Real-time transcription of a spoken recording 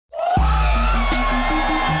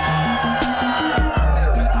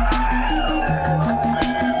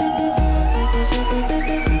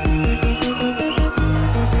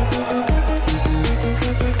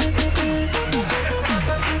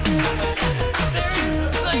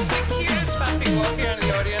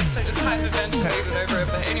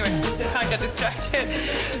distracted.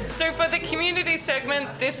 So for the community segment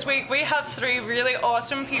this week, we have three really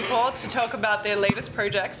awesome people to talk about their latest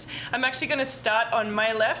projects. I'm actually going to start on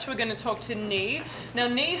my left. We're going to talk to Hsieh. Now,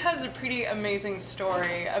 Hsieh has a pretty amazing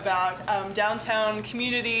story about downtown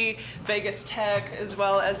community, Vegas tech, as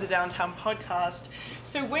well as the downtown podcast.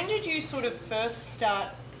 So when did you sort of first start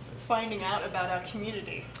finding out about our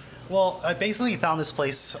community? Well, I basically found this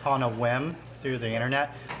place on a whim through the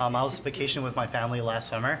internet. I was vacationing with my family last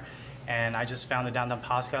summer, and I just found the Downtown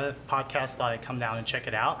podcast, thought I'd come down and check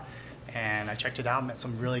it out. And I checked it out, met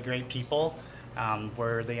some really great people,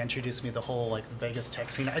 where they introduced me to the whole the Vegas tech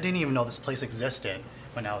scene. I didn't even know this place existed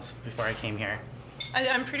before I came here.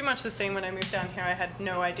 I'm pretty much the same. When I moved down here, I had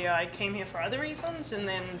no idea. I came here for other reasons, and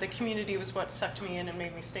then the community was what sucked me in and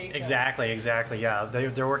made me stay here. Exactly, yeah.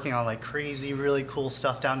 They're working on crazy, really cool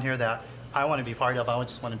stuff down here that I want to be part of. I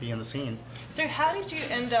just want to be in the scene. So how did you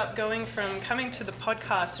end up going from coming to the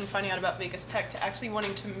podcast and finding out about Vegas tech to actually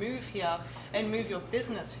wanting to move here and move your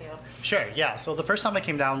business here? Sure, yeah. So the first time I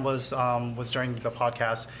came down was during the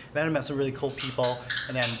podcast. Then I met some really cool people,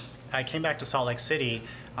 and then I came back to Salt Lake City.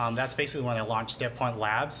 That's basically when I launched Dead Point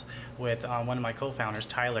Labs with one of my co-founders,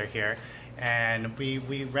 Tyler, here. And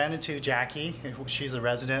we ran into Jackie. She's a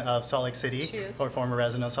resident of Salt Lake City, or former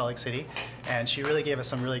resident of Salt Lake City. And she really gave us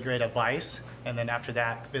some really great advice. And then after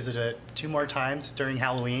that, visited 2 more times during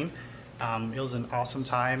Halloween. It was an awesome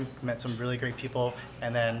time, met some really great people.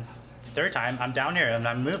 And then third time, I'm down here and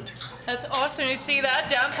I'm moved. That's awesome. You see that?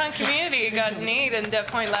 Downtown community. You got Hsieh and Dead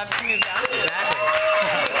Point Labs to move down. Exactly.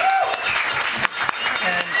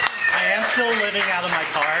 And I am still living out of my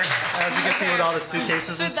car, as you can see with all the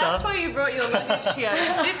suitcases and stuff. So that's why you brought your luggage here.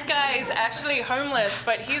 This guy is actually homeless,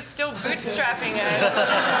 but he's still bootstrapping it.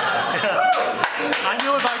 I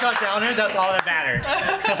knew if I got down here, that's all that mattered.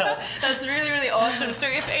 That's really, really awesome. So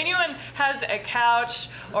if anyone has a couch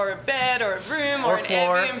or a bed or a room or an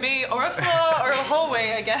Airbnb or a floor or a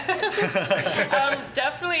hallway, I guess,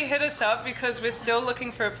 definitely hit us up, because we're still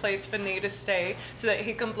looking for a place for Hsieh to stay so that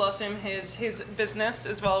he can blossom his business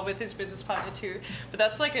as well with his business partner too. But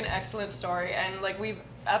that's an excellent story, and we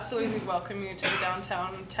absolutely welcome you to the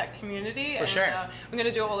downtown tech community. For sure. We're going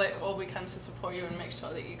to do all we can to support you and make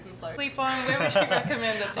sure that you can flow. Sleep on. Where would you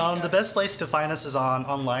recommend that? The best place to find us is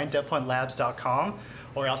online, deadpointlabs.com,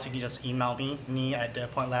 or else you can just email me,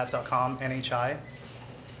 hsieh@deadpointlabs.com, NHI.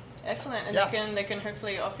 Excellent, and they can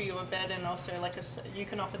hopefully offer you a bed, and also you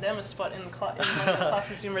can offer them a spot in one of the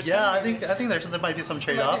classes in return. Yeah, I think there might be some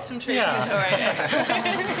trade-offs. Some trade-offs. Yeah. All right, excellent.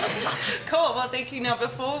 Cool. Well, thank you. Now,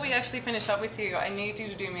 before we actually finish up with you, I need you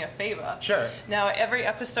to do me a favor. Sure. Now, every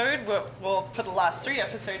episode, well, for the last 3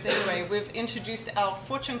 episodes anyway, we've introduced our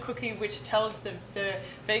fortune cookie, which tells the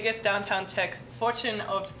Vegas downtown tech fortune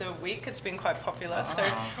of the week. It's been quite popular, so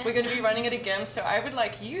we're going to be running it again. So I would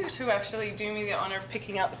like you to actually do me the honor of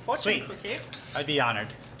picking out the fortune cookie. I'd be honored.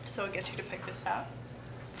 So I'll get you to pick this out.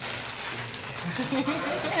 Let's see.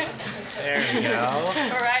 There we go.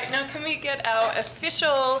 All right, now can we get our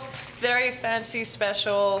official, very fancy,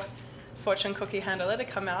 special fortune cookie handler to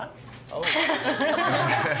come out? Oh.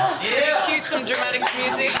 Yeah. Cue some dramatic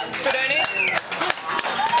music. Spadoni.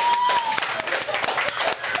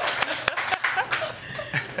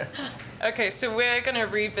 Okay, so we're going to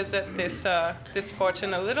revisit this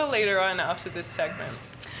fortune a little later on after this segment.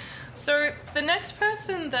 So the next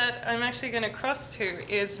person that I'm actually going to cross to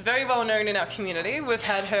is very well known in our community. We've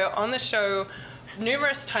had her on the show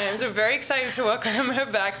numerous times. We're very excited to welcome her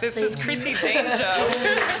back. This is Chrissy Danger.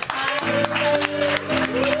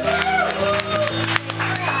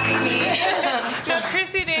 Now,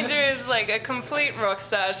 Chrissy Danger is a complete rock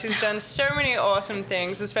star. She's done so many awesome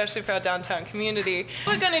things, especially for our downtown community.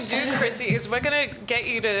 What we're going to do, Chrissy, is we're going to get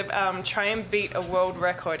you to try and beat a world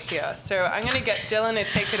record here. So I'm going to get Dylan to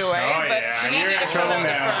take it away. Oh, yeah, you're in trouble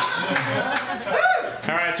now.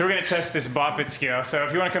 All right, so we're going to test this bop it scale. So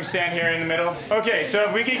if you want to come stand here in the middle. Okay, so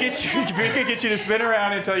if we could get you to spin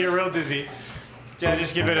around until you're real dizzy. Yeah,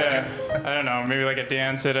 just give it I don't know, maybe a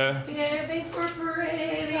dance at a... Yeah, I think we're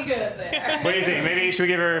pretty good there. What do you think? Maybe should we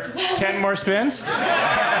give her 10 more spins? 10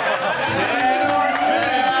 more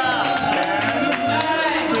spins.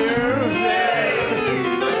 10, 2, 3,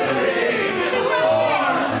 4,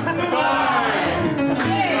 5.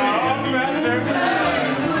 All faster. 10.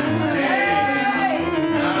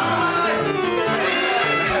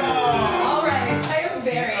 All right, I am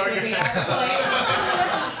very dizzy, actually.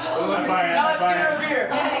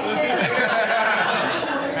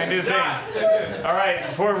 Do the thing. All right,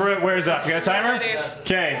 before it wears up, you got a timer?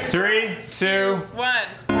 Okay, 3, 2, 1.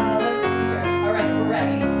 Let's see here. All right, we're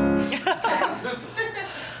ready. Okay.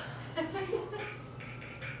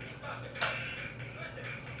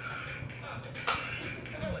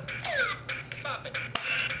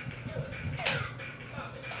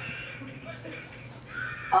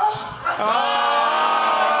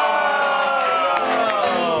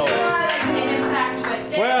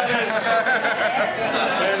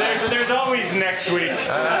 always next week. Sorry about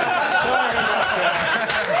that.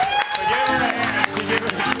 So give her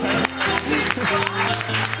a hand.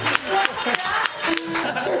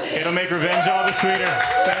 She gave her It'll make revenge all the sweeter.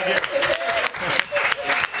 Thank you.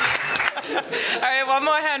 All right, one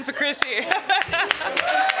more hand for Chrissy.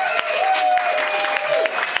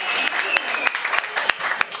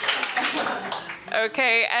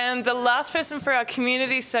 Okay, and the last person for our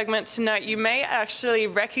community segment tonight, you may actually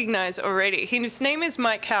recognize already. His name is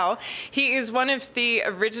Mike Howe. He is one of the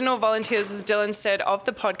original volunteers, as Dylan said, of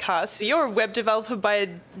the podcast. You're a web developer by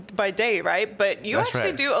day, right? But you That's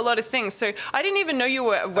actually right. do a lot of things. So I didn't even know you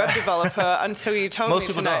were a web developer until you told Most me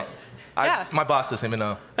people tonight. don't. Yeah. My boss doesn't even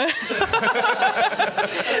know. That's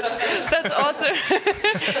awesome.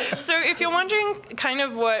 So if you're wondering kind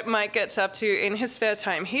of what Mike gets up to in his spare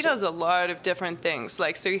time, he does a lot of different things.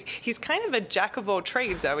 Like, so he's kind of a jack of all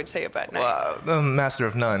trades, I would say, about now. The master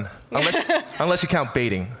of none. Unless you count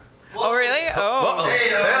baiting. Oh, really? Oh.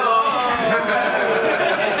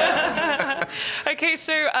 Okay,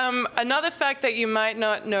 so another fact that you might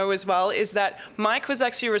not know as well is that Mike was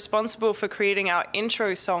actually responsible for creating our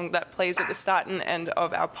intro song that plays at the start and end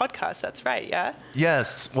of our podcast. That's right, yeah?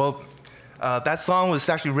 Yes. Well, that song was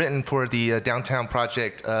actually written for the Downtown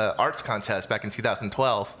Project Arts Contest back in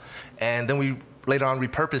 2012. And then we later on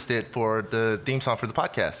repurposed it for the theme song for the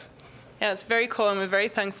podcast. Yeah, it's very cool, and we're very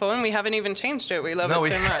thankful, and we haven't even changed it. We love it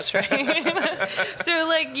so much, right? So,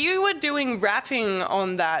 like, you were doing rapping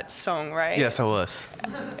on that song, right? Yes, I was.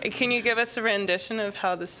 Can you give us a rendition of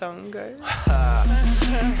how the song goes? Really?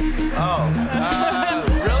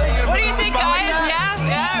 What do you think, guys? Yeah, we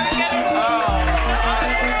get it.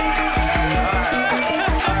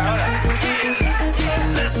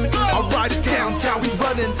 Alright, it's downtown, we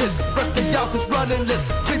running this. Rest of y'all just running this.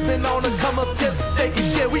 Creeping on a come up tip, making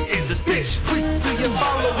sure we in this bitch. Creep to your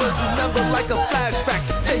followers, remember like a flashback.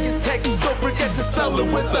 Vegas tech, don't forget to spell it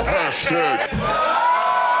with the hashtag.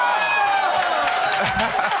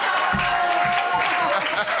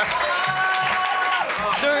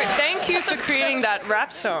 So thank you for creating that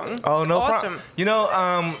rap song. Oh, it's no awesome. problem. You know,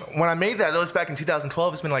 when I made that was back in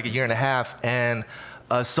 2012. It's been like a year and a half, and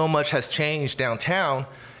so much has changed downtown,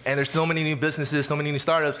 and there's so many new businesses, so many new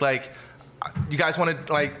startups. Like, you guys want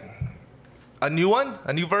to, like, a new one?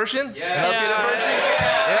 A new version? Yeah. An updated version?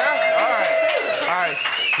 Yeah? All right.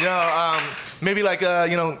 You know, maybe like,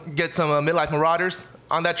 you know, get some Midlife Marauders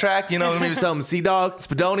on that track. You know, maybe some Sea-Dog,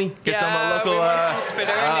 Spadoni. Get some local we want some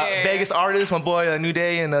Spadoni. Vegas artists. My boy New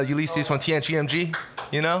Day and Ulysses from TNGMG.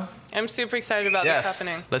 You know? I'm super excited about this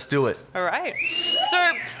happening. Let's do it. All right.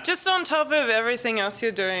 So just on top of everything else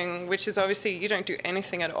you're doing, which is obviously you don't do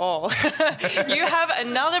anything at all, you have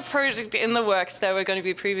another project in the works that we're going to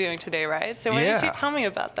be previewing today, right? So why don't you tell me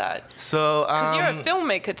about that? So, because you're a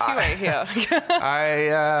filmmaker too, I hear.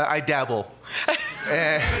 I dabble.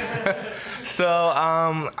 So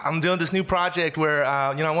I'm doing this new project where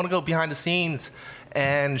you know, I want to go behind the scenes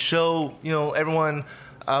and show, you know, everyone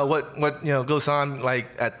what you know goes on, like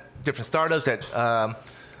at different startups, at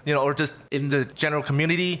you know, or just in the general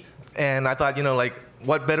community. And I thought, you know, like,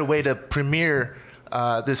 what better way to premiere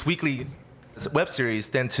this weekly web series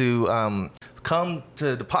than to come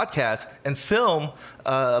to the podcast and film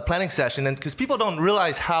a planning session, and because people don't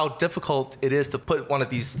realize how difficult it is to put one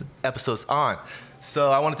of these episodes on.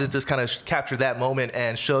 So I wanted to just kind of capture that moment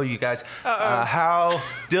and show you guys how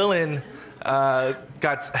Dylan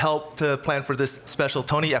got help to plan for this special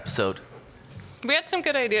Tony episode. We had some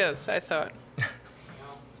good ideas, I thought.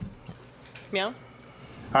 Meow?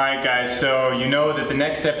 All right, guys, so you know that the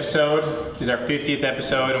next episode is our 50th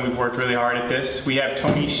episode, and we've worked really hard at this. We have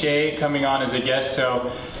Tony Hsieh coming on as a guest,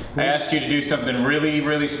 so I asked you to do something really,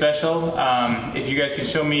 really special. If you guys could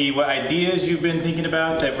show me what ideas you've been thinking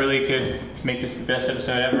about that really could make this the best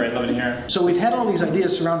episode ever, I'd love to hear them. So we've had all these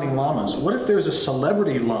ideas surrounding llamas. What if there's a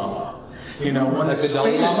celebrity llama? You know, one that's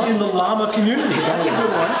famous in the llama community. That's a good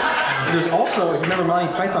one. There's also, if you remember Monty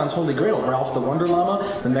Python's Holy Grail, Ralph the Wonder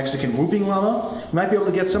Llama, the Mexican whooping llama. You might be able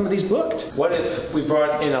to get some of these booked. What if we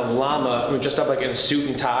brought in a llama, I mean, dressed up like in a suit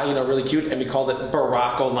and tie, you know, really cute, and we called it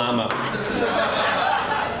Barack Obama?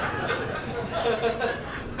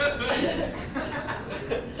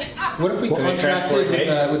 What if we contracted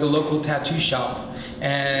with the local tattoo shop,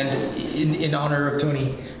 and in honor of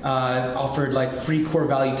Tony, offered like free core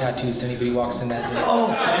value tattoos to anybody who walks in that door? Oh!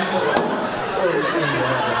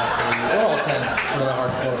 Or all 10 for the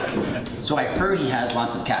hardcore. So I heard he has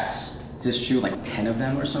lots of cats. Is this true, like 10 of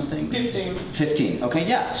them or something? 15. 15, okay,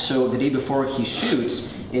 yeah. So the day before he shoots,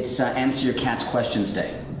 it's Answer Your Cat's Questions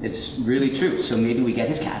Day. It's really true. So maybe we get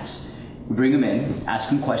his cats, we bring them in, ask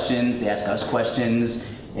them questions, they ask us questions,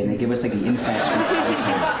 and they give us like the insights from how we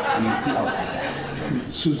can. I mean, who else has that?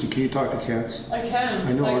 Susan, can you talk to cats? I can.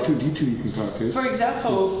 I know like, R2D2 you can talk to. For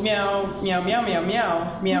example, meow, meow, meow, meow,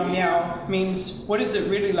 meow, meow, meow means what is it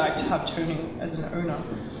really like to have Tony as an owner?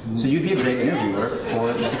 So you'd be a great interviewer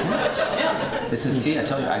for the cats. Yeah. This is, see, I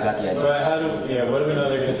told you, I got the idea. But what do we know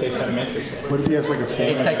they're going to say something interesting? What if he has like a fan?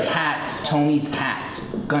 It's a cat, Tony's cat's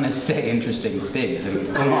gonna say interesting things. I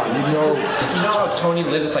mean, come on, You know how Tony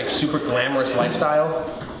lives this like super glamorous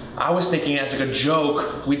lifestyle? I was thinking as like a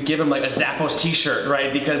joke, we'd give him like a Zappos t-shirt,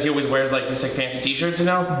 right? Because he always wears like these like fancy t-shirts, you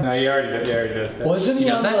know? No, he already does that. Wasn't he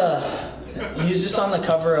does on he was just on the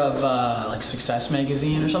cover of like Success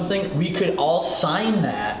magazine or something? We could all sign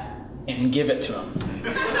that and give it to him.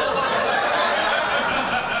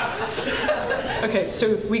 Okay,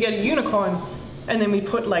 so we get a unicorn, and then we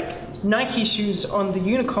put like Nike shoes on the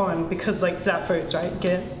unicorn because like Zappos, right?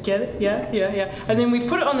 Get it? Yeah. And then we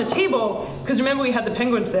put it on the table because remember we had the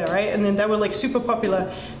penguins there, right? And then they were like super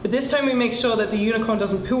popular. But this time we make sure that the unicorn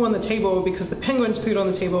doesn't poo on the table because the penguins pooed on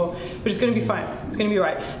the table. But it's going to be fine. It's going to be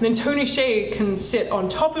right. And then Tony Hsieh can sit on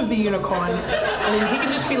top of the unicorn, and then he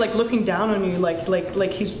can just be like looking down on you,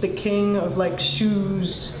 like he's the king of like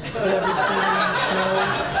shoes and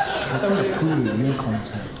everything. Unicorns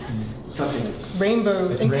have. Rainbow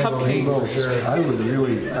and cupcakes. I think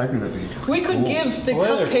that'd be We could give the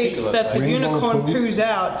cupcakes that the Rainbow unicorn poo? poos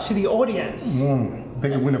out to the audience. They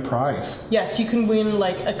could win a prize. Yes, you can win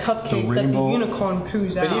like a cupcake that the rainbow- unicorn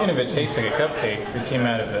poos But out. even if it tastes like a cupcake, it came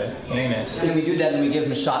out of the anus. Then we do that and we give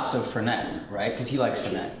him shots of Fernet, right? Because he likes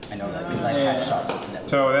Fernet. I know that because I had shots of Fernet.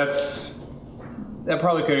 So that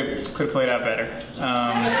probably could have played out better.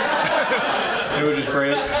 It would just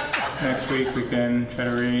break. Next week we can try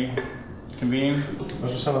to reconvene.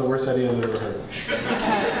 Those are some of the worst ideas I've ever heard.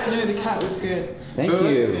 No, the cat was good. Thank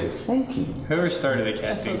you. Thank you. Whoever started the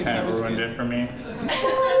cat thing kind of ruined it for me.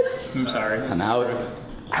 I'm sorry. I'm out.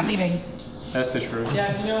 I'm leaving. That's the truth.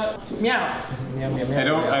 Yeah, you know what? Meow.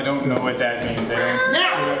 I don't know what that means.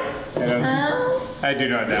 I do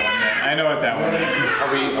know what that one meant. I know what that one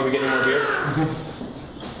meant. Are we getting more beer?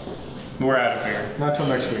 We're out of here. Not till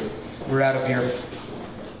next week. We're out of here.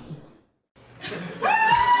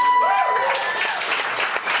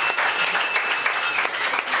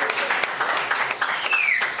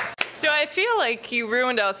 So I feel like you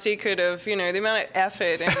ruined our secret of, the amount of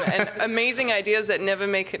effort and amazing ideas that never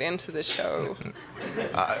make it into the show.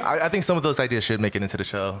 I think some of those ideas should make it into the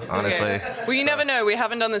show, honestly. Okay. Well, you never know. We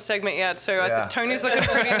haven't done the segment yet, so I think Tony's looking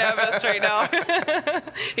pretty nervous right now.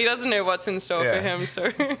 He doesn't know what's in store for him, so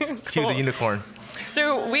cool. Cue the unicorn.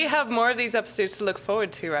 So we have more of these episodes to look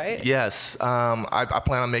forward to, right? Yes, I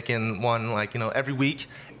plan on making one every week.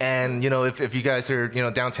 And if you guys are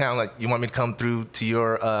downtown, like you want me to come through to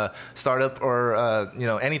your startup or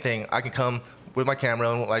anything, I can come with my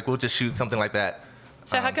camera and we'll just shoot something like that.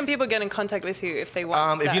 So how can people get in contact with you if they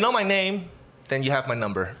want? If you know my name, then you have my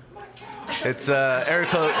number. It's area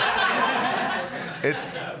code.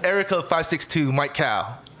 It's area code 562 Mike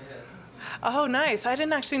Cow. Oh, nice. I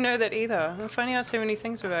didn't actually know that either. I'm finding out so many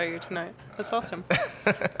things about you tonight. That's awesome.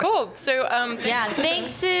 Cool. So yeah. Thanks,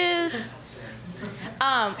 Suze.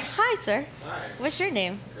 Hi, sir. What's your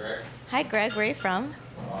name? Greg. Hi, Greg. Where are you from?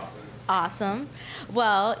 Awesome.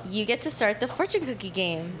 Well, you get to start the fortune cookie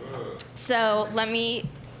game. So let me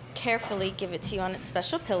carefully give it to you on its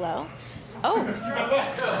special pillow. Oh.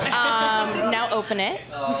 Now open it.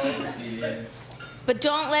 But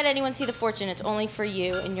don't let anyone see the fortune. It's only for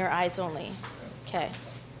you and your eyes only. Okay.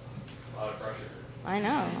 I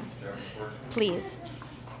know. Please.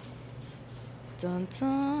 Dun,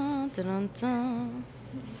 dun, dun, dun, dun.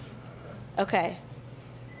 Okay.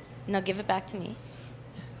 Now give it back to me.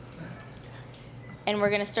 And we're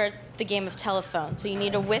going to start the game of telephone. So you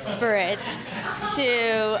need to whisper it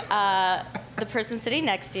to the person sitting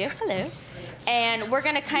next to you. Hello. And we're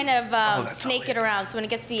going to kind of snake it around. So when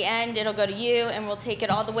it gets to the end, it'll go to you, and we'll take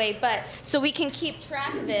it all the way. But so we can keep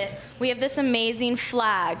track of it, we have this amazing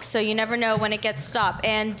flag. So you never know when it gets stopped.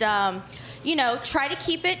 And, try to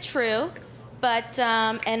keep it true. But,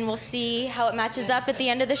 and we'll see how it matches up at the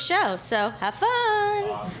end of the show. So have fun.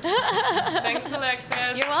 Awesome. Thanks,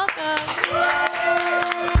 Alexis. You're welcome.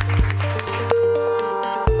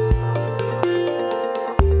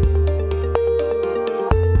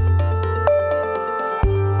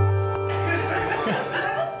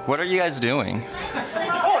 What are you guys doing?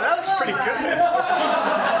 Oh, that looks pretty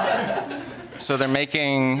good. So they're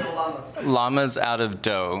making llamas out of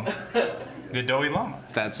dough. The doughy llama.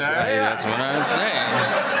 That's what I was saying.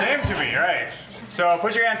 Came to me, right. So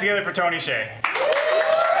put your hands together for Tony Hsieh.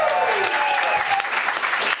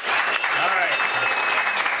 All right.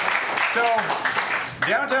 So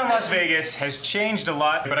downtown Las Vegas has changed a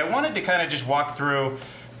lot, but I wanted to kind of just walk through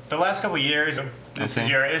the last couple years. This is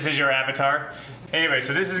your avatar. Anyway,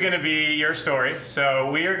 so this is going to be your story.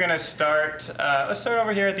 So we are going to start. Let's start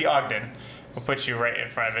over here at the Ogden. We'll put you right in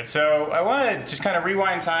front of it. So I want to just kind of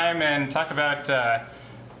rewind time and talk about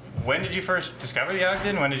when did you first discover the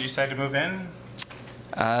Ogden? When did you decide to move in?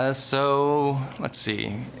 So let's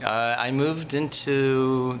see. I moved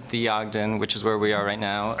into the Ogden, which is where we are right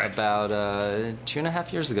now, about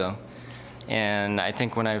 2.5 years ago. And I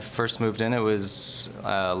think when I first moved in, it was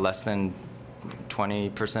less than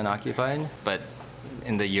 20% occupied. But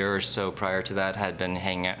in the year or so prior to that, had been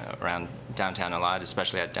hanging around downtown a lot,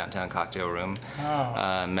 especially at Downtown Cocktail Room.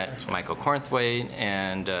 Met Michael Cornthwaite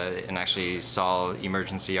and actually saw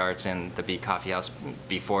Emergency Arts and the Beat Coffee House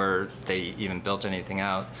before they even built anything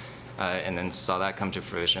out, and then saw that come to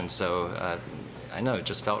fruition. So I know it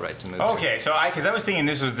just felt right to move. Okay, so because I was thinking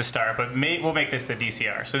this was the start, but we'll make this the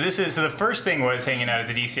DCR. So the first thing was hanging out at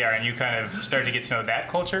the DCR, and you kind of started to get to know that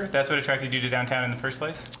culture. That's what attracted you to downtown in the first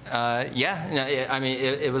place. Yeah, no, I mean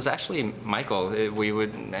it was actually Michael. We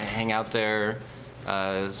would hang out there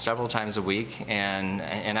several times a week, and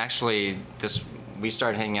actually we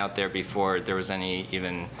started hanging out there before there was any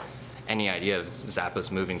idea of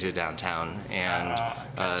Zappos moving to downtown,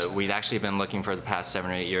 and we'd actually been looking for the past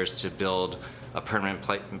 7 or 8 years to build a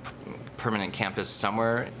permanent campus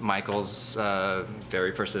somewhere. Michael's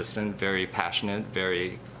very persistent, very passionate,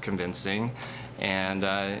 very convincing, and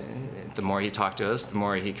the more he talked to us, the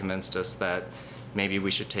more he convinced us that maybe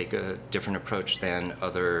we should take a different approach than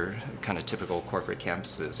other kind of typical corporate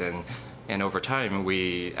campuses. And over time,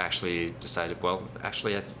 we actually decided, well,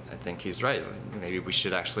 actually, I think he's right. Maybe we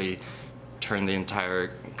should actually turn the entire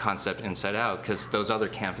concept inside out, because those other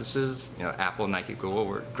campuses, Apple, Nike, Google,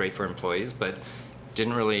 were great for employees, but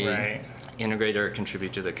didn't really integrate or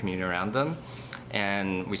contribute to the community around them.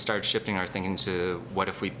 And we started shifting our thinking to what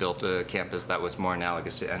if we built a campus that was more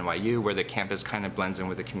analogous to NYU, where the campus kind of blends in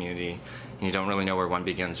with the community, and you don't really know where one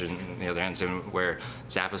begins or the other ends, and where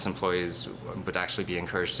Zappos employees would actually be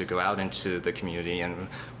encouraged to go out into the community, and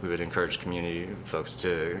we would encourage community folks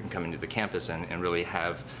to come into the campus and really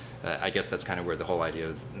have I guess that's kind of where the whole idea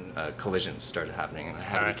of collisions started happening. And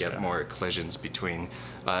how do we get more collisions between,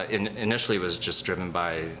 initially it was just driven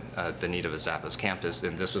by the need of a Zappos campus,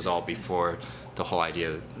 and this was all before the whole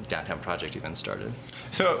idea of Downtown Project even started.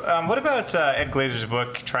 So what about Ed Glazer's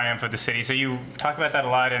book, Triumph of the City? So you talk about that a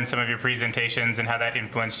lot in some of your presentations and how that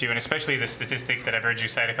influenced you, and especially the statistic that I've heard you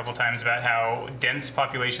cite a couple times about how dense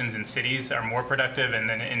populations in cities are more productive, and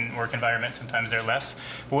then in work environments sometimes they're less.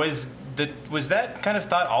 Was that kind of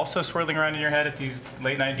thought also swirling around in your head at these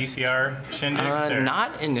late night DCR shindigs?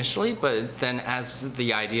 Not initially, but then as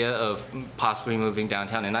the idea of possibly moving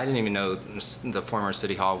downtown, and I didn't even know the former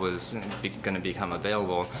City Hall was going to become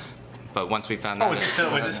available. But once we found that, was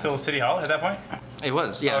it still City Hall at that point? It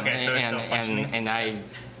was, yeah. Okay, so it's still functioning. And I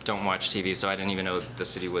don't watch TV, so I didn't even know the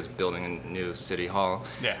city was building a new City Hall.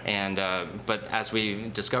 Yeah. And but as we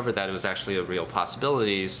discovered that it was actually a real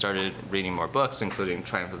possibility, started reading more books, including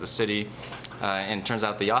Triumph of the City, and it turns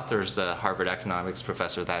out the author's a Harvard economics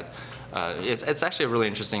professor that. It's actually a really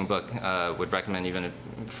interesting book. Would recommend even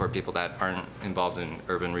for people that aren't involved in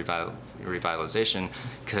urban revitalization,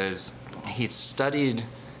 because he studied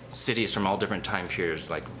cities from all different time periods,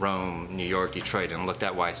 like Rome, New York, Detroit, and looked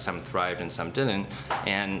at why some thrived and some didn't.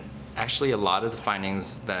 And actually, a lot of the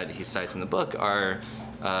findings that he cites in the book are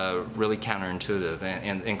really counterintuitive,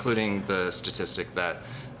 and including the statistic that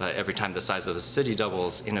every time the size of a city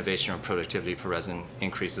doubles, innovation or productivity per resident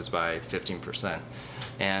increases by 15%.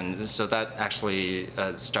 And so that actually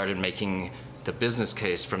started making the business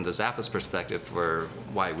case from the Zappos perspective for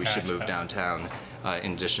why we should move downtown,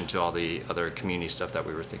 in addition to all the other community stuff that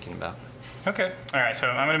we were thinking about. Okay. All right, so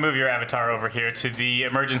I'm going to move your avatar over here to the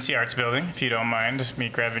Emergency Arts Building, if you don't mind me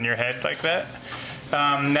grabbing your head like that.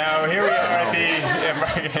 Now, here we are at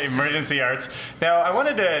the Emergency Arts. Now, I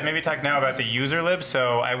wanted to maybe talk now about the user lib.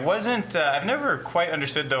 So I've never quite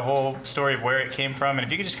understood the whole story of where it came from. And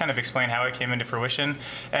if you could just kind of explain how it came into fruition.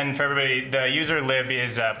 And for everybody, the user lib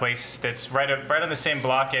is a place that's right on the same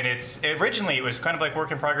block. And originally, it was kind of like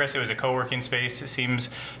work in progress. It was a co-working space. It seems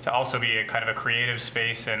to also be a kind of a creative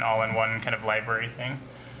space and all-in-one kind of library thing.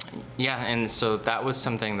 Yeah, and so that was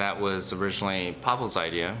something that was originally Pavel's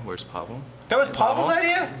idea. Where's Pavel? That was Pavel's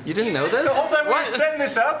idea? You didn't know this? The whole time we were setting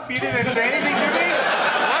this up, you didn't say anything to me?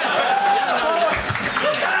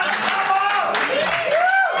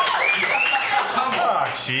 Oh,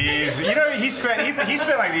 jeez. You know, he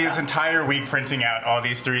spent like his entire week printing out all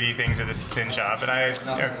these 3D things at this tin shop, and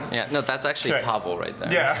Yeah, no, that's actually Pavel right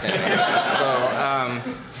there. Yeah.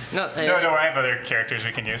 So, No, I have other characters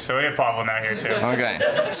we can use, so we have Pavel now here too. Okay.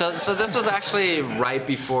 So this was actually right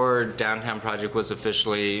before Downtown Project was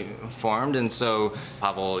officially formed, and so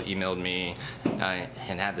Pavel emailed me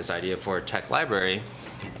and had this idea for a tech library,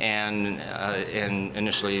 and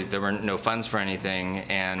initially there were no funds for anything,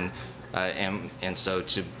 and so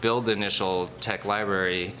to build the initial tech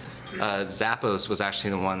library, Zappos was actually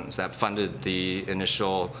the ones that funded the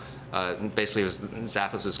initial. Basically, it was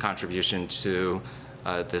Zappos' contribution to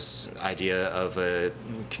this idea of a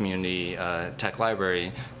community tech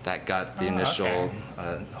library that got the initial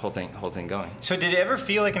whole thing going. So did it ever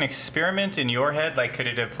feel like an experiment in your head? Like, could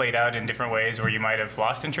it have played out in different ways where you might have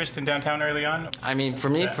lost interest in downtown early on? I mean, for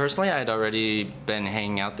me personally, I'd already been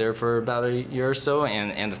hanging out there for about a year or so,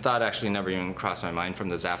 and the thought actually never even crossed my mind from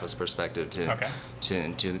the Zappos perspective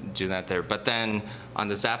to do that there. But then on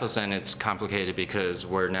the Zappos end, it's complicated because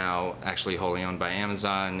we're now actually wholly owned by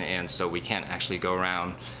Amazon, and so we can't actually go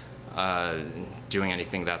around doing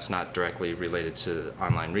anything that's not directly related to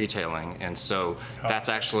online retailing. And so that's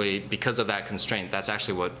actually, because of that constraint, that's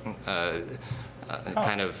actually what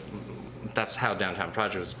that's how Downtown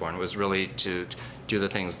Project was born. It was really to do the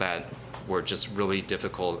things that were just really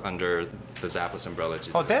difficult under the Zappos umbrella to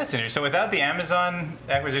do. Oh, that's interesting. So without the Amazon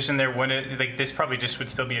acquisition there, wouldn't like this probably just would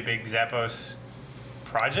still be a big Zappos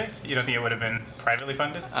project? You don't think it would have been privately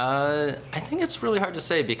funded? I think it's really hard to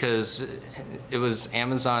say because it was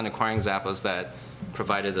Amazon acquiring Zappos that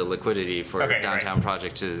provided the liquidity for Downtown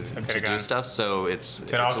Project to do stuff. So it's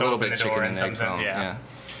a little bit chicken and egg. Yeah.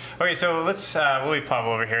 Okay, so let's we'll leave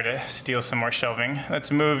Pavel over here to steal some more shelving.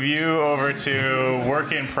 Let's move you over to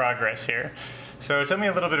work in progress here. So tell me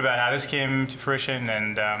a little bit about how this came to fruition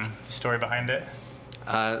and the story behind it.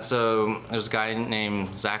 So there's a guy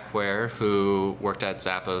named Zach Ware who worked at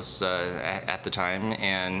Zappos at the time,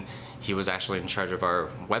 and he was actually in charge of our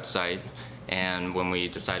website. And when we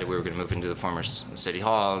decided we were going to move into the former City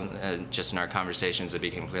Hall, just in our conversations, it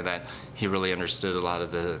became clear that he really understood a lot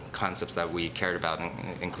of the concepts that we cared about,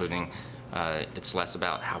 including it's less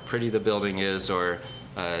about how pretty the building is or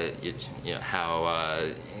how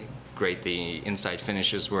great the inside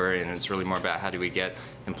finishes were, and it's really more about how do we get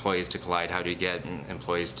employees to collide, how do we get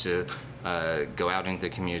employees to go out into the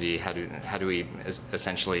community, how do we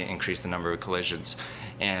essentially increase the number of collisions.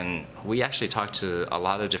 And we actually talked to a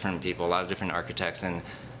lot of different people, a lot of different architects, and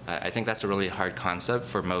I think that's a really hard concept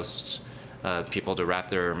for most people to wrap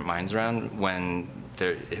their minds around when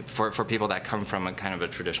for people that come from a kind of a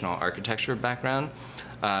traditional architecture background.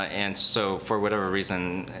 And so for whatever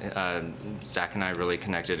reason, Zach and I really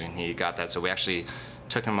connected and he got that. So we actually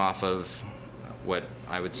took him off of what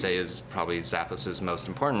I would say is probably Zappos' most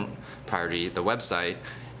important priority, the website,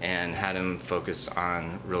 and had him focus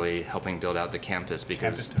on really helping build out the campus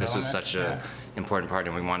because this was such an important part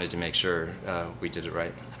and we wanted to make sure we did it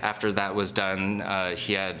right. After that was done,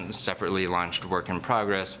 he had separately launched Work in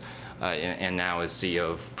Progress, and now is CEO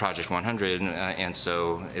of Project 100, and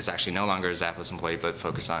so is actually no longer a Zappos employee, but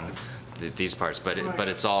focused on these parts. But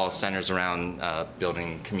it's all centers around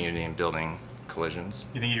building community and building collisions.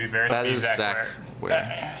 You think you'd be very That is Zach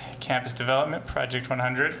Ware. Campus Development, Project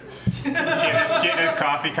 100. Getting his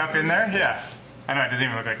coffee cup in there? Yes. I know it doesn't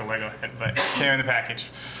even look like a Lego head, but it came in the package.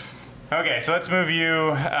 Okay, so let's move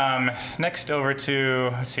you next over to,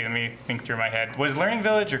 let's see, let me think through my head. Was Learning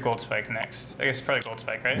Village or Gold Spike next? I guess it's probably Gold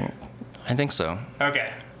Spike, right? I think so.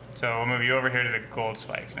 Okay, so we'll move you over here to the Gold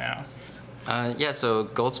Spike now. Yeah, so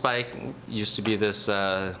Gold Spike used to be this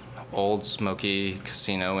old smoky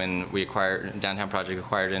casino, and Downtown Project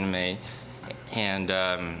acquired it in May, and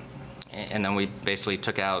then we basically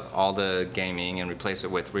took out all the gaming and replaced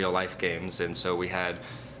it with real life games, and so we had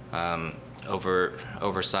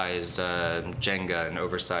oversized Jenga and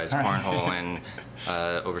oversized cornhole and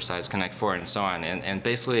oversized Connect 4 and so on, and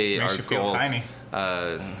basically Makes our you feel goal tiny.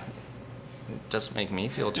 Doesn't make me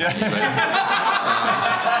feel tiny, but,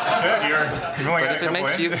 but if it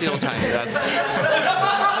makes you feel tiny, that's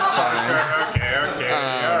fine. Okay,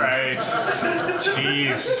 all right.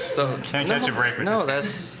 Jeez. So can't catch a break with no, this.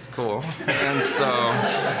 That's cool. And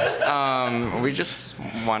so we just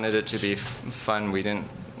wanted it to be fun. We didn't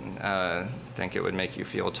think it would make you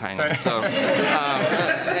feel tiny. So,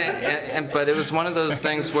 but it was one of those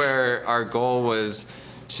things where our goal was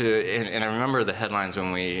to, and I remember the headlines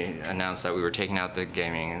when we announced that we were taking out the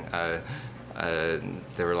gaming.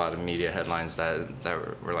 There were a lot of media headlines that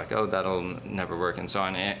were like, oh, that'll never work and so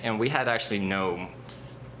on. And we had actually no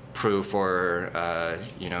proof or,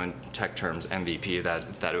 in tech terms, MVP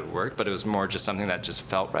that it would work, but it was more just something that just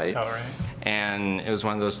felt right. Felt right. And it was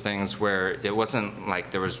one of those things where it wasn't like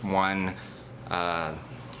there was one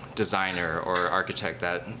designer or architect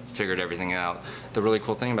that figured everything out. The really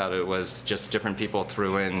cool thing about it was just different people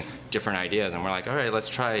threw in different ideas, and we're like, all right,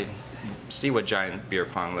 let's see what giant beer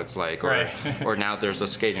pong looks like, or Right. or now there's a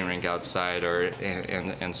skating rink outside,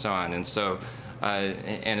 and so on. And so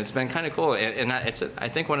and it's been kind of cool, and it's I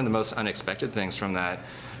think one of the most unexpected things from that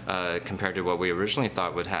compared to what we originally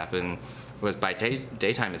thought would happen was by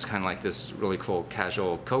daytime it's kind of like this really cool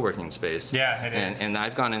casual co-working space. Yeah, it is. And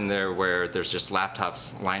I've gone in there where there's just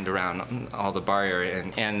laptops lined around all the bar area,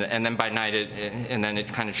 and then by night it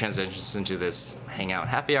kind of transitions into this hangout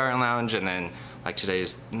happy hour lounge, and then like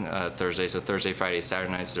today's Thursday, so Thursday, Friday,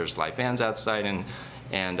 Saturday nights there's live bands outside,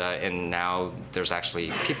 and now there's actually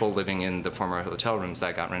people living in the former hotel rooms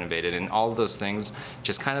that got renovated, and all of those things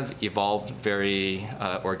just kind of evolved very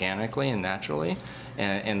organically and naturally,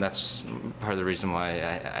 and that's part of the reason why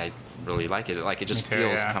I really like it. Like, it just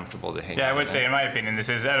feels comfortable to hang out. Yeah, I would say, in my opinion, this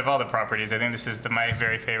is, out of all the properties, I think this is my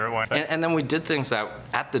very favorite one. And then we did things that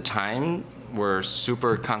at the time were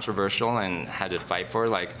super controversial and had to fight for,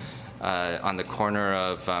 like on the corner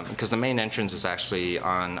of, because the main entrance is actually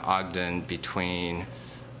on Ogden between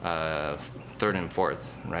 3rd and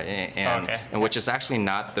 4th, right? And which is actually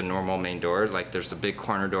not the normal main door. Like, there's a big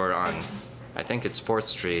corner door on, I think it's 4th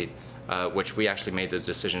Street, which we actually made the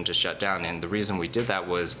decision to shut down. And the reason we did that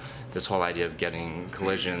was this whole idea of getting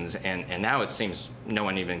collisions. And now it seems no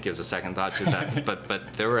one even gives a second thought to that.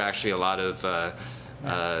 but there were actually a lot of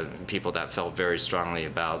people that felt very strongly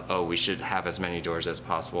about, oh, we should have as many doors as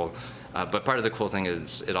possible. But part of the cool thing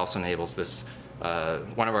is it also enables this,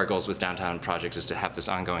 one of our goals with downtown projects is to have this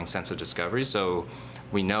ongoing sense of discovery. So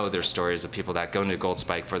we know there's stories of people that go into Gold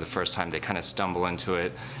Spike for the first time, they kind of stumble into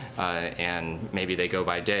it, and maybe they go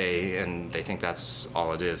by day and they think that's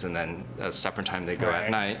all it is, and then a separate time they go at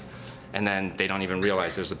night, and then they don't even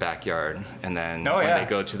realize there's a backyard, and then when they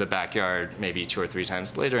go to the backyard maybe 2 or 3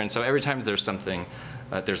 times later, and so every time there's something,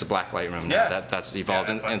 there's a black light room now that's evolved,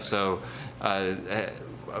 and so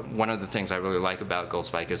one of the things I really like about Gold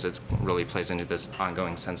Spike is it really plays into this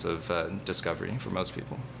ongoing sense of discovery for most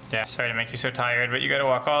people. Yeah, sorry to make you so tired, but you got to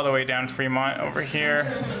walk all the way down Fremont over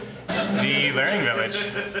here, the Learning Village.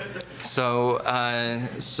 So,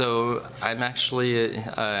 so I'm actually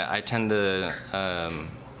I attend the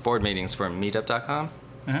board meetings for Meetup.com,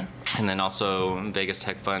 and then also Vegas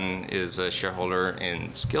Tech Fund is a shareholder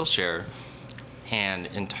in Skillshare. And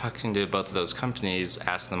in talking to both of those companies,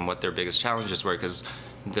 asked them what their biggest challenges were, because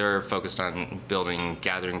they're focused on building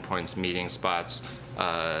gathering points, meeting spots,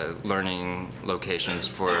 learning locations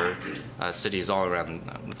for cities all around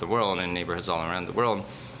the world and neighborhoods all around the world.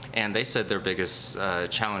 And they said their biggest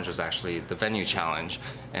challenge was actually the venue challenge.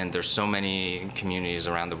 And there's so many communities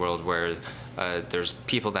around the world where there's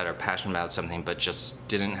people that are passionate about something but just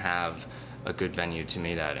didn't have a good venue to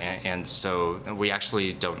meet at. And so we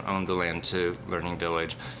actually don't own the land to Learning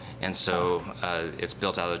Village. And so it's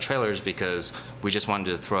built out of trailers because we just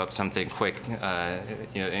wanted to throw up something quick. You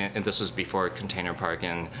know, and this was before Container Park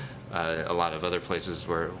and a lot of other places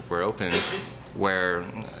were open, where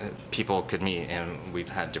people could meet. And we've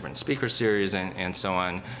had different speaker series and so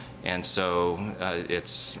on. And so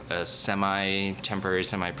it's a semi-temporary,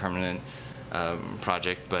 semi-permanent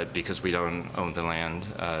project, project, because we don't own the land,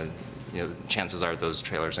 you know, chances are those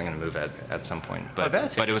trailers are going to move at some point. But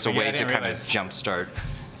it was a way to kind of jumpstart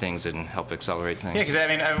things and help accelerate things. Yeah, because I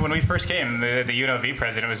mean, when we first came, the UNLV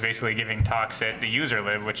president was basically giving talks at the user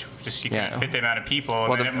lib, which just you couldn't fit the amount of people.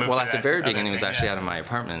 Well, and then it moved at the very beginning, it was actually out of my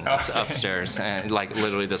apartment upstairs, and like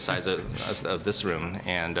literally the size of this room,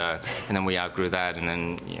 and then we outgrew that, and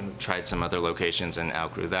then tried some other locations and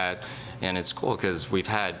outgrew that, and it's cool because we've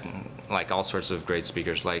had like all sorts of great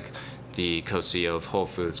speakers, like the co-CEO of Whole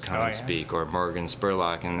Foods come and speak, or Morgan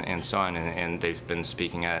Spurlock, and so on, and they've been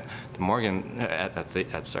speaking at the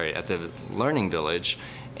at the Learning Village,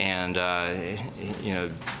 and you know,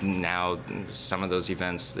 now some of those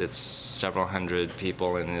events it's several hundred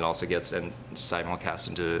people, and it also gets simulcast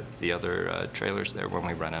into the other trailers there when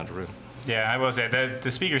we run out of room. Yeah, I will say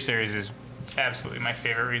the speaker series is absolutely my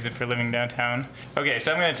favorite reason for living downtown. Okay,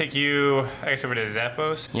 so I'm going to take you, I guess, over to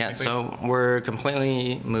Zappos. Yeah, so we're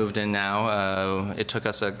completely moved in now. It took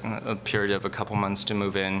us a period of a couple months to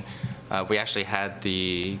move in. We actually had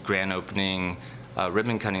the grand opening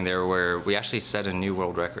ribbon cutting there where we actually set a new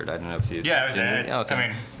world record. I don't know if you... Yeah, I was there. Yeah, okay. I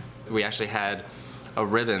mean, we actually had a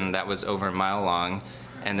ribbon that was over a mile long,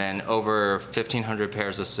 and then over 1,500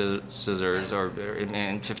 pairs of scissors,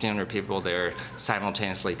 and 1,500 people there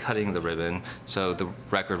simultaneously cutting the ribbon. So the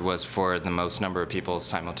record was for the most number of people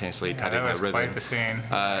simultaneously cutting the ribbon. That was quite the scene.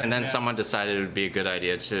 And then someone decided it would be a good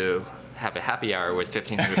idea to have a happy hour with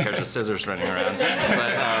 1,500 pairs of scissors running around.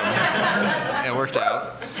 But it worked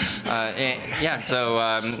out. Yeah, so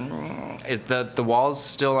the walls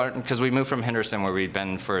still aren't, because we moved from Henderson where we've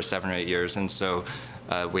been for 7 or 8 years, and so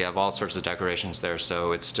we have all sorts of decorations there,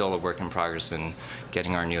 so it's still a work in progress in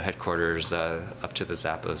getting our new headquarters up to the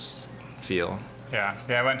Zappos feel. Yeah,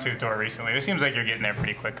 I went to the door recently. It seems like you're getting there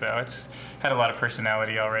pretty quick, though. It's had a lot of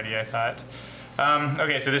personality already, I thought.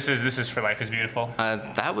 Okay, so this is for Life is Beautiful.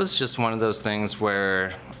 That was just one of those things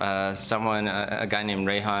where someone, a guy named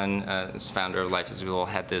Rehan, founder of Life is Beautiful,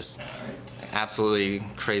 had this absolutely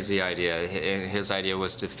crazy idea. His idea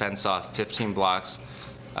was to fence off 15 blocks.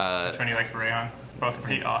 Which one do you like for Rehan? Both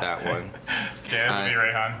pretty off. That one. Okay, this would be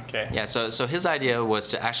Rehan. Okay. Yeah, so his idea was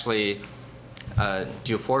to actually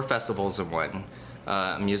do 4 festivals in one.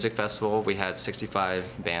 A music festival, we had 65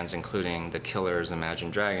 bands, including The Killers,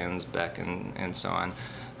 Imagine Dragons, Beck, and so on.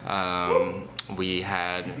 We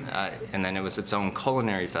had, and then it was its own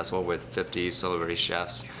culinary festival with 50 celebrity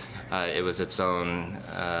chefs. It was its own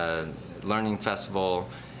learning festival,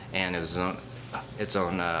 and it was its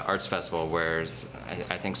own arts festival where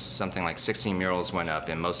I think something like 16 murals went up,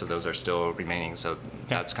 and most of those are still remaining, so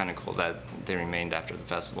that's kind of cool that they remained after the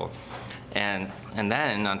festival. And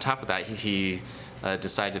then on top of that, he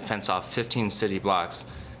decided to fence off 15 city blocks,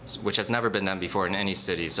 which has never been done before in any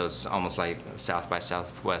city, so it's almost like South by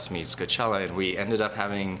Southwest meets Coachella, and we ended up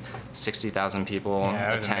having 60,000 people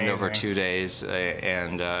attend over 2 days,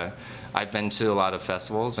 and I've been to a lot of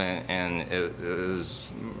festivals, and it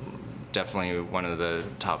was definitely one of the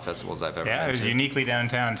top festivals I've ever been to. Yeah, it was uniquely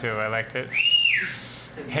downtown too. I liked it.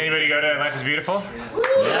 Hey, anybody go to Life is Beautiful?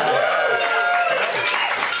 Yeah.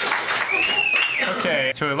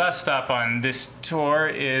 Okay, so the last stop on this tour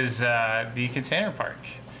is the container park.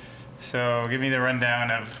 So give me the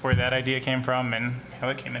rundown of where that idea came from and how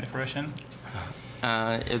it came into fruition.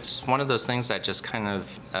 It's one of those things that just kind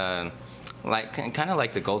of like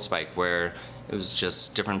the Gold Spike, where it was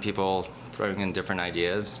just different people throwing in different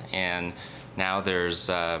ideas, and now there's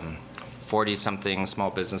 40-something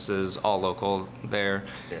small businesses, all local there.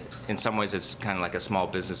 In some ways, it's kind of like a small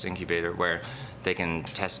business incubator where they can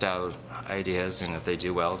test out ideas, and if they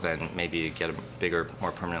do well, then maybe get a bigger,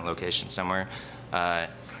 more permanent location somewhere.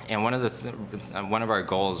 And one of our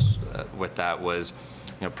goals with that was,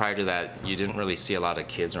 prior to that, you didn't really see a lot of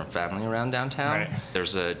kids or family around downtown. Right.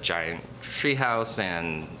 There's a giant tree house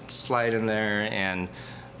and slide in there, and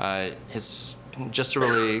it's just a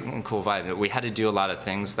really cool vibe. We had to do a lot of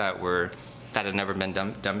things that had never been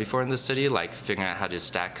done before in the city, like figuring out how to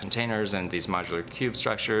stack containers and these modular cube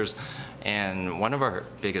structures. And one of our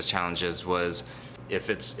biggest challenges was if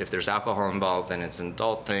there's alcohol involved, then it's an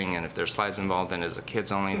adult thing, and if there's slides involved, then it's a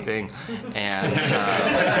kids-only thing. And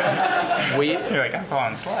you're like, I'm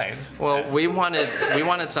calling slides. Well, we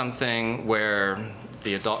wanted something where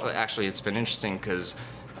the adult. Actually, it's been interesting because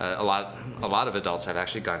a lot of adults have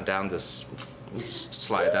actually gone down this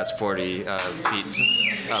slide that's 40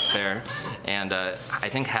 feet up there, and I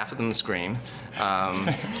think half of them scream.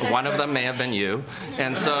 One of them may have been you,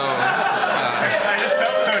 and so I just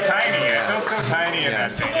felt so tiny. I felt so tiny in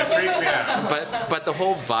that thing. It freaked me out. But the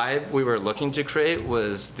whole vibe we were looking to create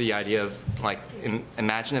was the idea of, like,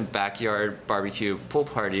 imagine a backyard barbecue pool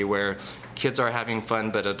party where kids are having fun,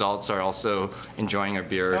 but adults are also enjoying a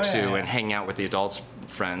beer or two and hanging out with the adults'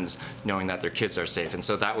 friends, knowing that their kids are safe. And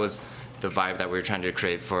so that was the vibe that we were trying to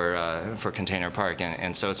create for Container Park,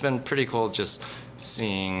 and so it's been pretty cool just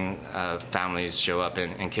seeing families show up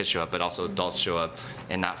and kids show up, but also adults show up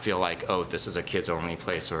and not feel like, oh, this is a kids-only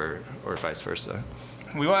place, or vice versa.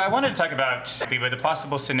 I wanted to talk about the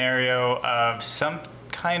possible scenario of some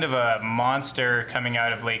kind of a monster coming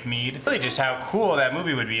out of Lake Mead. Really just how cool that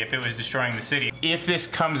movie would be if it was destroying the city. If this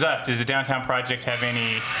comes up, does the Downtown Project have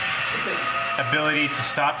any ability to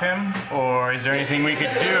stop him, or is there anything we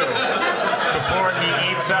could do before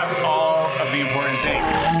he eats up all of the important things?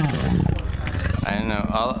 I don't know.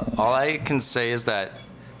 All I can say is that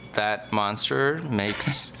that monster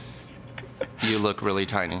makes you look really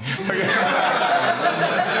tiny. Okay.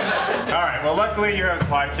 All right, well, luckily you have the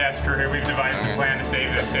podcast crew here. We've devised a plan to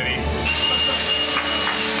save this city. Yeah,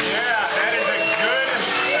 that is a good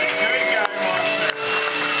guy monster.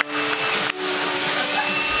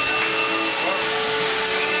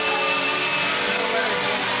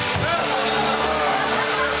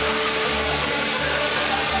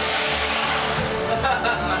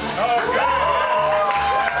 Oh, God.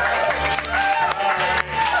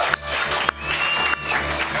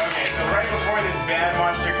 Bad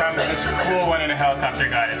monster comes, this cool one in a helicopter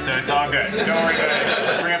got it, so it's all good. Don't worry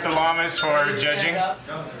about it. Bring up the llamas for judging.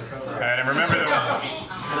 Alright, and remember the...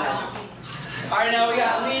 Alright, now we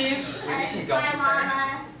got Lise.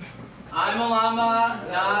 I'm a llama,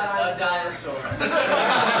 not a dinosaur.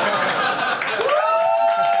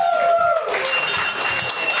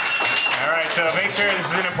 All right, so make sure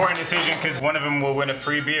this is an important decision because one of them will win a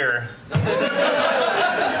free beer. So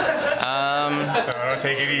don't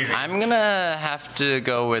take it easy. I'm gonna have to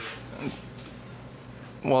go with.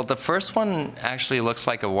 Well, the first one actually looks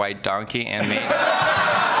like a white donkey and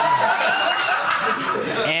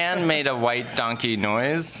made a white donkey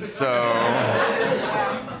noise, so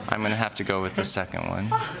I'm gonna have to go with the second one.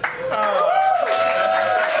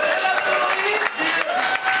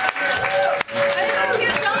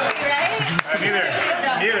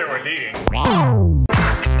 Neither worth eating.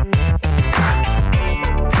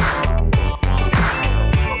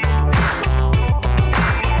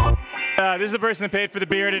 This is the person that paid for the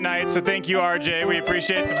beer tonight, so thank you, RJ. We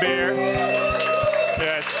appreciate the beer.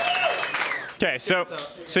 Yes. Okay, so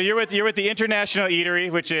you're with the International Eatery,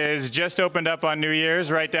 which is just opened up on New Year's,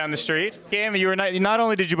 right down the street. And you were not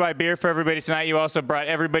only did you buy beer for everybody tonight, you also brought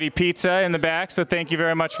everybody pizza in the back. So thank you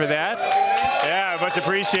very much for that. Yeah, much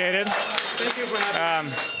appreciated. Thank you for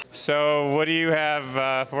having me. So what do you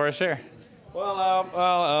have for us here?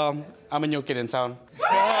 Well, I'm a new kid in town.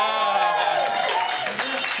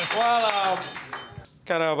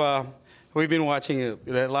 We've been watching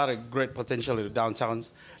a lot of great potential in the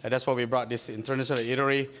downtowns, and that's why we brought this international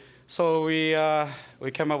eatery. So we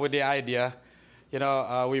came up with the idea.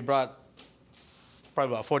 We brought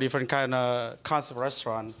probably about 4 different kind of concept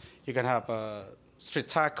restaurant. You can have street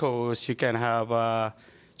tacos. You can have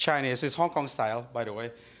Chinese. It's Hong Kong style, by the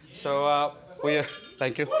way. So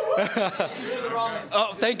thank you.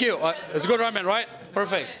 Oh, thank you. It's good ramen, right?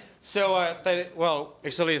 Perfect. So,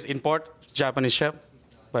 actually, it's import Japanese chef,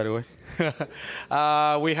 by the way.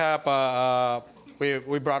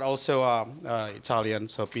 We brought also Italian,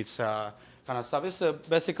 so pizza kind of stuff. It's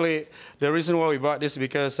basically the reason why we brought this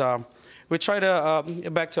because we try to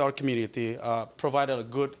back to our community, provide a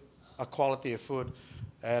good quality of food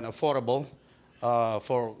and affordable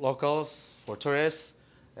for locals, for tourists,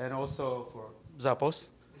 and also for Zappos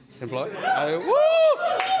employees.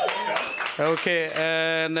 Okay,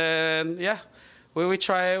 and then we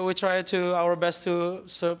try to our best to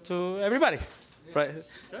serve to everybody, right?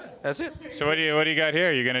 That's it. So what do you got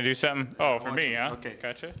here? You gonna do something? Oh, for me, huh? Okay,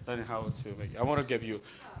 gotcha. Learning how to make. I want to give you.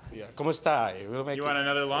 Yeah, ¿Cómo está? We'll make you want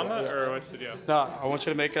another llama or what's the deal? No, I want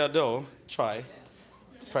you to make a dough. Try.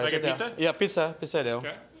 Like a pizza? Yeah, pizza dough.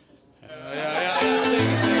 Okay. Yeah.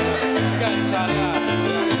 You got Italian.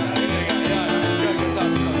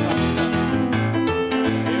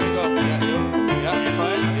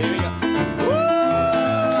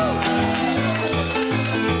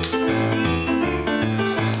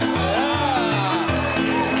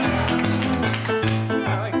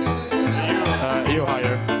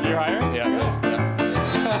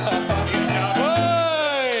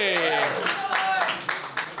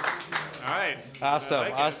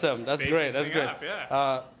 Awesome. That's great. Up,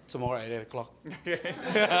 yeah. Tomorrow at 8 o'clock. Okay.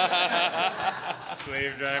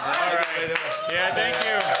 Slave driver. All right. Yeah, thank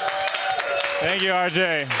you. Thank you,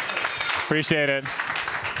 RJ. Appreciate it.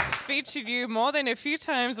 Featured you more than a few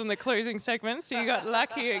times on the closing segment, so you got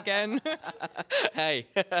lucky again. Hey.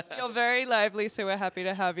 You're very lively, so we're happy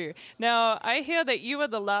to have you. Now, I hear that you were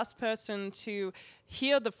the last person to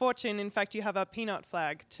hear the fortune. In fact, you have a peanut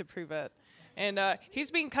flag to prove it. And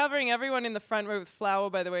he's been covering everyone in the front row with flour,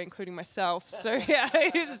 by the way, including myself. So, yeah,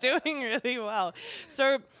 he's doing really well.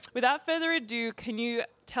 So, without further ado, can you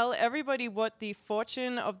tell everybody what the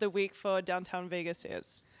fortune of the week for downtown Vegas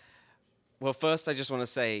is? Well, first, I just want to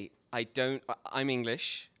say I'm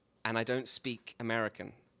English, and I don't speak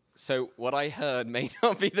American. So what I heard may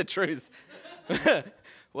not be the truth.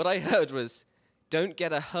 What I heard was, don't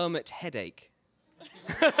get a hermit headache.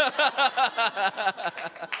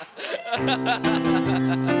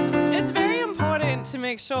 It's very important to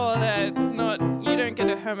make sure that you don't get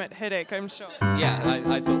a hermit headache, I'm sure. Yeah,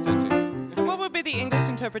 I thought so too. So what would be the English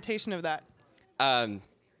interpretation of that?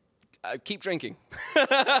 Keep drinking. All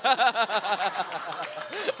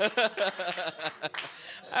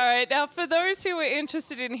right, now for those who are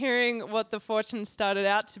interested in hearing what the fortune started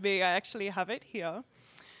out to be, I actually have it here.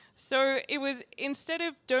 So it was, instead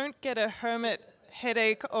of don't get a hermit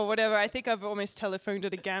headache or whatever, I think I've almost telephoned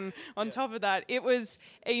it again on top of that. It was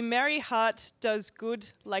a merry heart does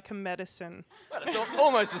good like a medicine. Well, it's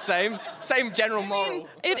almost the same general moral.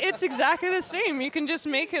 It's exactly the same. You can just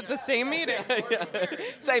make it the same meaning. Yeah.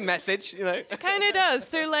 Same message, you know. It kind of does.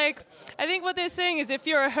 So like, I think what they're saying is if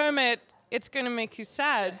you're a hermit, it's going to make you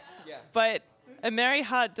sad. Yeah. But a merry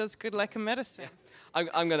heart does good like a medicine. Yeah.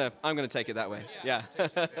 I'm gonna take it that way. Yeah.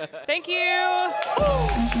 Thank you.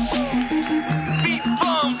 Beat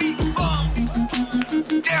bomb.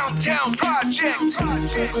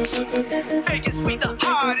 Vegas, we the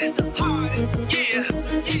hardest. Yeah.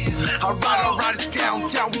 Alright, it's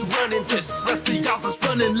downtown, we running this. Rest of y'all just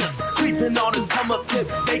running lips. Creeping on a come up tip,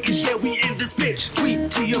 making sure we in this bitch.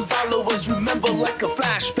 Tweet to your followers, remember like a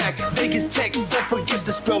flashback. Vegas tech, don't forget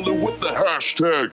to spell it with the hashtag.